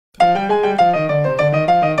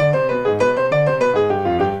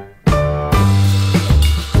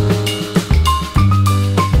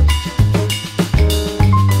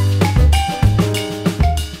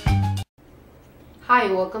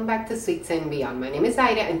back to Sweets and Beyond. My name is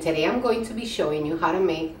Ida and today I'm going to be showing you how to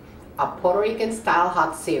make a Puerto Rican style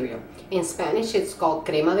hot cereal. In Spanish it's called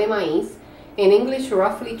Crema de Maiz. In English,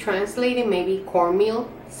 roughly translated, maybe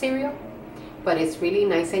cornmeal cereal. But it's really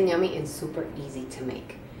nice and yummy and super easy to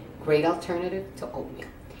make. Great alternative to oatmeal.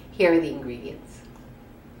 Here are the ingredients.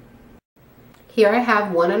 Here I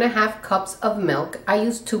have 1.5 cups of milk. I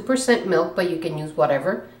use 2% milk, but you can use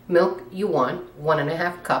whatever milk you want,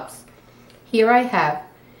 1.5 cups. Here I have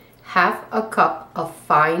half a cup of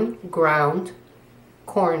fine ground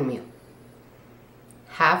cornmeal,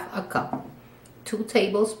 half a cup, 2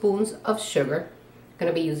 tablespoons of sugar, I'm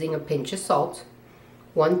going to be using a pinch of salt,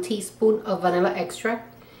 1 teaspoon of vanilla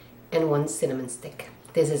extract, and 1 cinnamon stick.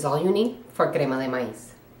 This is all you need for crema de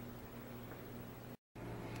maíz.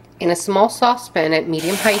 In a small saucepan at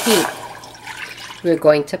medium-high heat, we're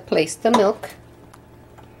going to place the milk,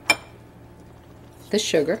 the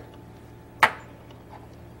sugar,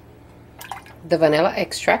 the vanilla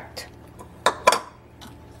extract,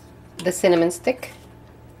 the cinnamon stick,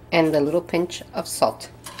 and the little pinch of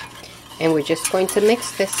salt. And we're just going to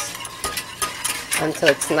mix this until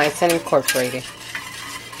it's nice and incorporated.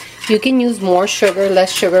 You can use more sugar,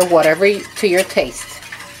 less sugar, whatever to your taste.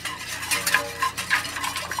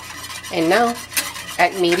 And now,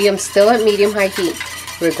 still at medium-high heat,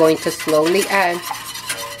 we're going to slowly add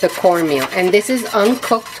the cornmeal. And this is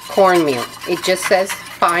uncooked cornmeal. It just says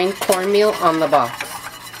fine cornmeal on the box.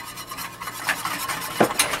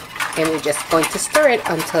 And we're just going to stir it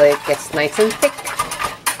until it gets nice and thick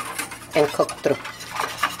and cooked through.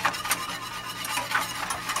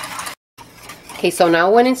 Okay, so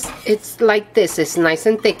now when it's like this, it's nice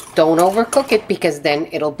and thick, don't overcook it because then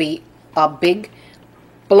it'll be a big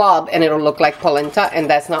blob and it'll look like polenta, and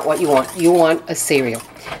that's not what you want. You want a cereal.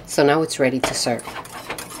 So now it's ready to serve.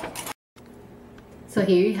 So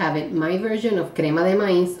here you have it, my version of crema de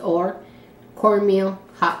maíz or cornmeal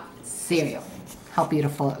hot cereal. How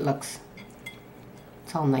beautiful it looks.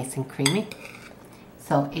 It's all nice and creamy.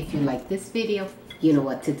 So if you like this video, you know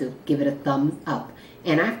what to do. Give it a thumbs up.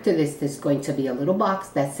 And after this, there's going to be a little box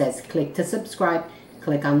that says click to subscribe.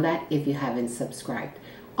 Click on that if you haven't subscribed.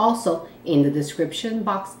 Also, in the description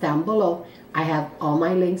box down below, I have all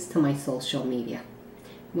my links to my social media.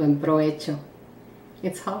 Buen Provecho.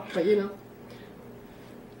 It's hot, but you know.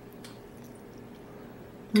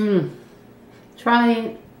 Try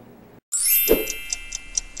it.